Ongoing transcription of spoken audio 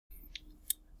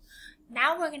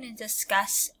Now we're going to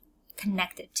discuss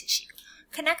connective tissue.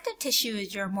 Connective tissue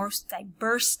is your most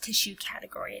diverse tissue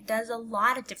category. It does a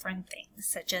lot of different things,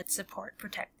 such as support,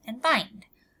 protect, and bind.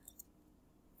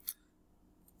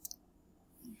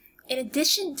 In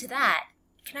addition to that,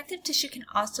 connective tissue can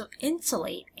also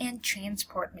insulate and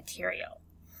transport material.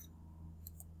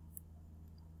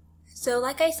 So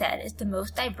like I said, it's the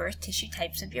most diverse tissue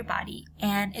types of your body,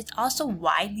 and it's also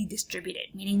widely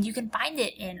distributed, meaning you can find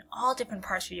it in all different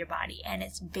parts of your body, and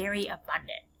it's very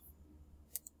abundant.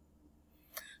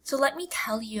 So let me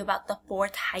tell you about the 4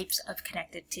 types of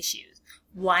connective tissues.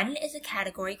 One is a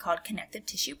category called connective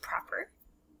tissue proper.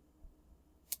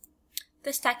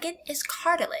 The second is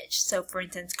cartilage. So for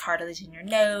instance, cartilage in your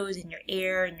nose, in your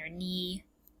ear, in your knee.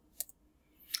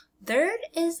 Third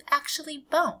is actually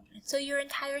bone. So your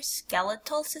entire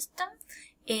skeletal system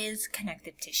is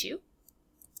connective tissue.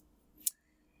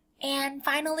 And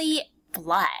finally,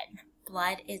 blood.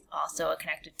 Blood is also a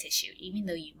connective tissue, even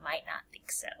though you might not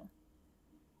think so.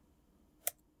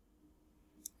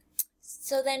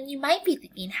 So then you might be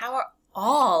thinking, how are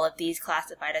all of these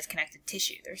classified as connective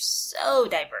tissue? They're so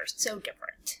diverse, so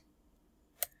different.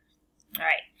 All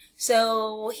right,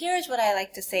 so here's what I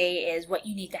like to say is what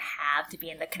you need to have to be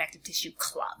in the connective tissue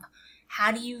club.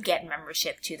 How do you get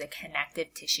membership to the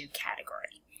connective tissue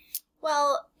category?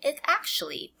 Well, it's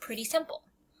actually pretty simple.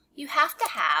 You have to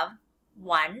have,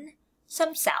 1,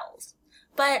 some cells,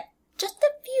 but just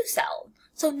a few cells.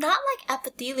 So not like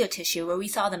epithelial tissue where we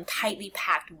saw them tightly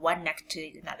packed one next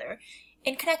to another.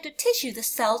 In connective tissue, the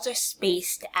cells are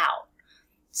spaced out.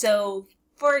 So,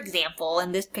 for example,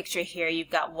 in this picture here, you've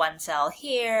got one cell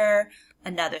here,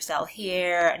 another cell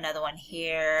here, another one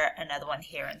here, another one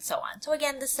here, and so on. So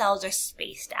again, the cells are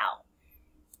spaced out.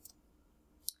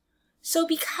 So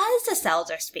because the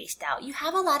cells are spaced out, you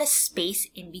have a lot of space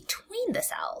in between the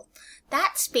cells.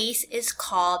 That space is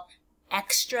called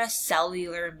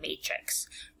extracellular matrix.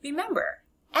 Remember,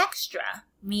 extra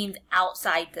means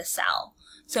outside the cell.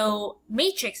 So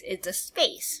matrix is the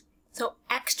space. So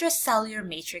extracellular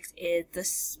matrix is the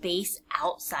space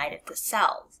outside of the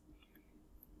cells.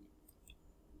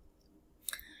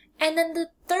 And then the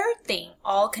third thing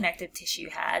all connective tissue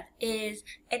has is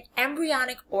an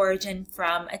embryonic origin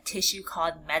from a tissue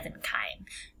called mesenchyme,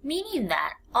 meaning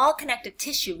that all connective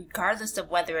tissue, regardless of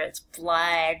whether it's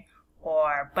blood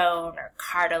or bone or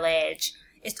cartilage,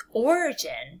 its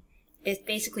origin is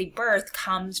basically birth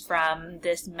comes from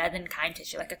this mesenchyme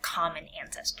tissue, like a common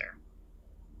ancestor.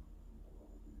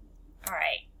 All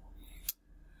right,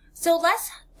 so let's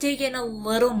dig in a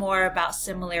little more about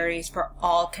similarities for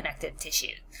all connective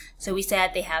tissues. So we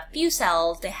said they have few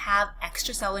cells, they have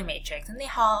extracellular matrix, and they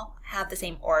all have the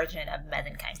same origin of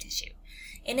mesenchyme tissue.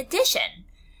 In addition,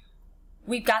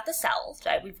 we've got the cells,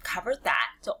 right? We've covered that,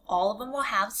 so all of them will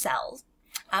have cells.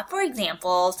 For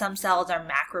example, some cells are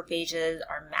macrophages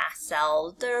or mast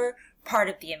cells. They're part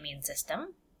of the immune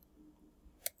system.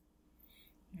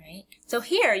 Right? So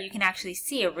here you can actually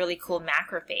see a really cool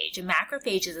macrophage. A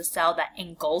macrophage is a cell that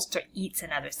engulfs or eats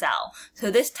another cell.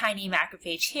 So this tiny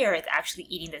macrophage here is actually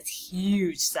eating this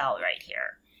huge cell right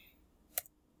here.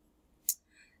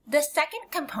 The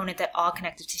second component that all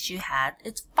connective tissue has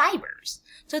is fibers.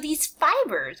 So these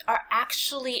fibers are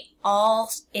actually all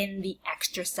in the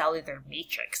extracellular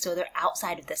matrix, so they're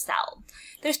outside of the cell.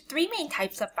 There's 3 main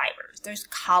types of fibers. There's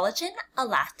collagen,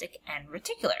 elastic, and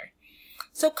reticular.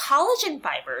 So collagen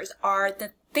fibers are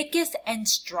the thickest and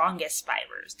strongest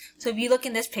fibers. So if you look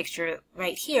in this picture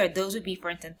right here, those would be, for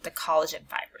instance, the collagen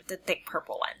fibers, the thick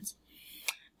purple ones.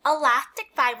 Elastic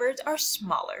fibers are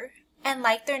smaller, and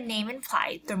like their name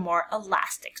implies, they're more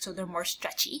elastic, so they're more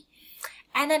stretchy.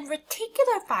 And then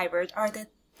reticular fibers are the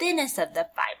thinnest of the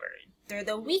fibers. They're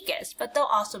the weakest, but they'll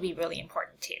also be really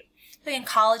important too. So again,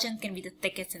 collagen is going to be the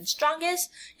thickest and strongest,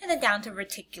 and then down to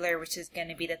reticular, which is going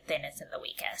to be the thinnest and the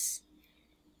weakest.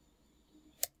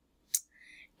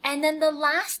 And then the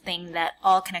last thing that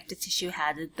all connective tissue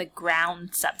has is the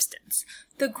ground substance.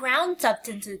 The ground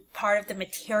substance is part of the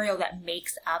material that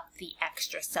makes up the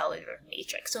extracellular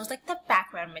matrix. So it's like the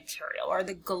background material or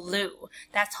the glue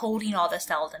that's holding all the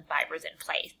cells and fibers in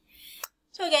place.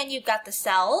 So again, you've got the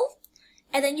cell,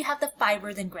 and then you have the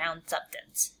fibers and ground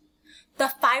substance.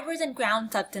 The fibers and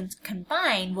ground substance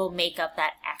combined will make up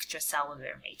that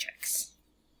extracellular matrix.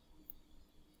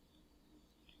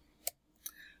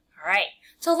 All right.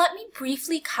 So let me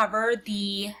briefly cover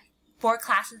the 4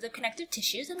 classes of connective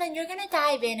tissues, and then you're going to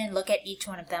dive in and look at each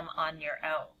one of them on your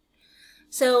own.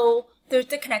 So there's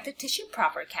the connective tissue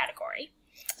proper category.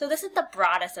 So this is the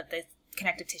broadest of the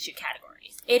connective tissue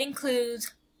categories. It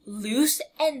includes loose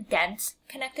and dense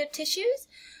connective tissues.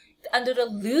 Under the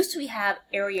loose, we have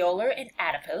areolar and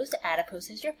adipose. The adipose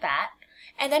is your fat.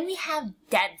 And then we have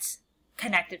dense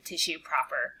connective tissue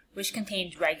proper, which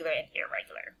contains regular and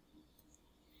irregular.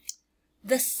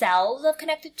 The cells of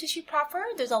connective tissue proper,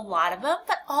 there's a lot of them,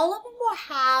 but all of them will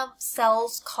have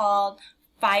cells called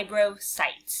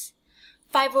fibrocytes.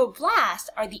 Fibroblasts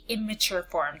are the immature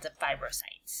forms of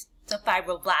fibrocytes. So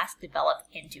fibroblasts develop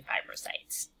into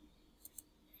fibrocytes.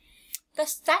 The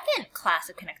second class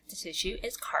of connective tissue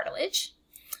is cartilage.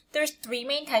 There's three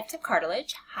main types of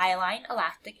cartilage: hyaline,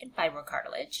 elastic, and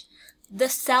fibrocartilage. The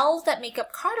cells that make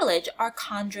up cartilage are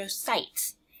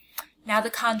chondrocytes. Now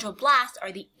the chondroblasts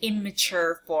are the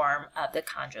immature form of the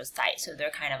chondrocyte, so they're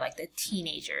kind of like the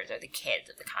teenagers or the kids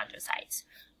of the chondrocytes.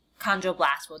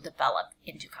 Chondroblasts will develop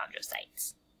into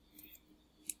chondrocytes.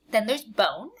 Then there's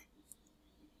bone.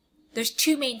 There's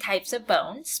two main types of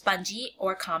bone, spongy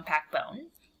or compact bone.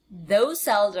 Those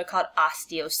cells are called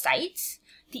osteocytes.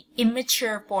 The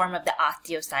immature form of the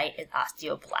osteocyte is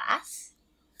osteoblasts.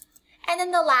 And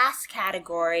then the last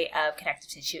category of connective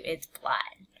tissue is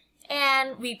blood.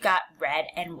 And we've got red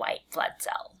and white blood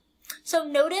cells. So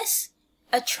notice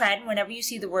a trend whenever you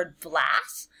see the word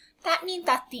blast. That means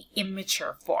that's the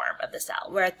immature form of the cell,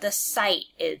 where the site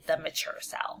is the mature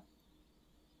cell.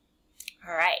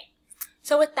 All right.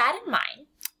 So with that in mind,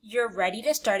 you're ready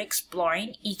to start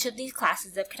exploring each of these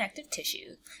classes of connective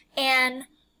tissue and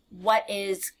what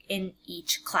is in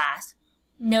each class.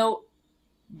 Note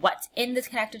what's in the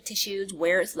connective tissues,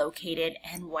 where it's located,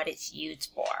 and what it's used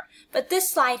for. But this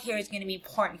slide here is going to be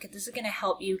important because this is going to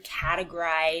help you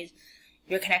categorize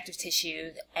your connective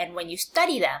tissues, and when you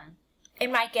study them, it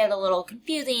might get a little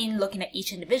confusing looking at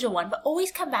each individual one, but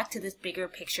always come back to this bigger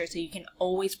picture so you can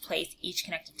always place each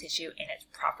connective tissue in its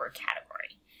proper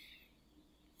category.